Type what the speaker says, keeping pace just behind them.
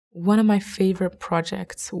One of my favorite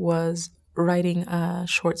projects was writing a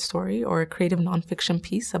short story or a creative nonfiction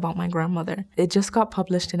piece about my grandmother. It just got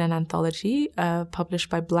published in an anthology published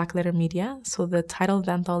by Black Letter Media. So the title of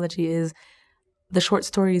the anthology is The Short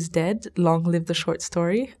Story is Dead, Long Live the Short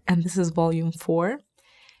Story. And this is volume 4.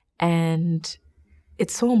 And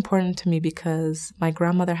it's so important to me because my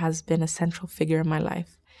grandmother has been a central figure in my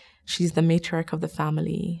life. She's the matriarch of the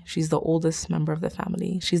family. She's the oldest member of the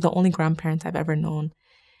family. She's the only grandparent I've ever known.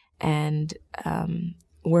 And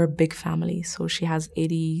we're a big family. So she has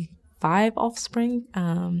 85 offspring.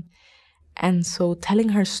 And so telling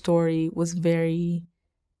her story was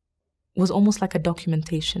almost like a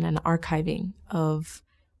documentation and archiving of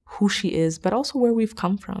who she is, but also where we've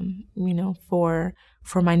come from. You know, for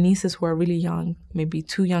my nieces who are really young, maybe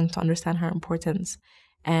too young to understand her importance,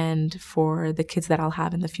 and for the kids that I'll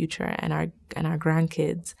have in the future and our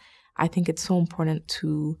grandkids, I think it's so important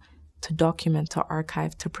to document, to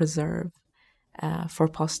archive, to preserve for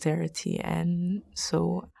posterity. And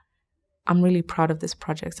so I'm really proud of this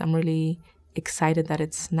project. I'm really excited that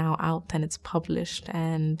it's now out and it's published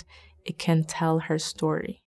and it can tell her story.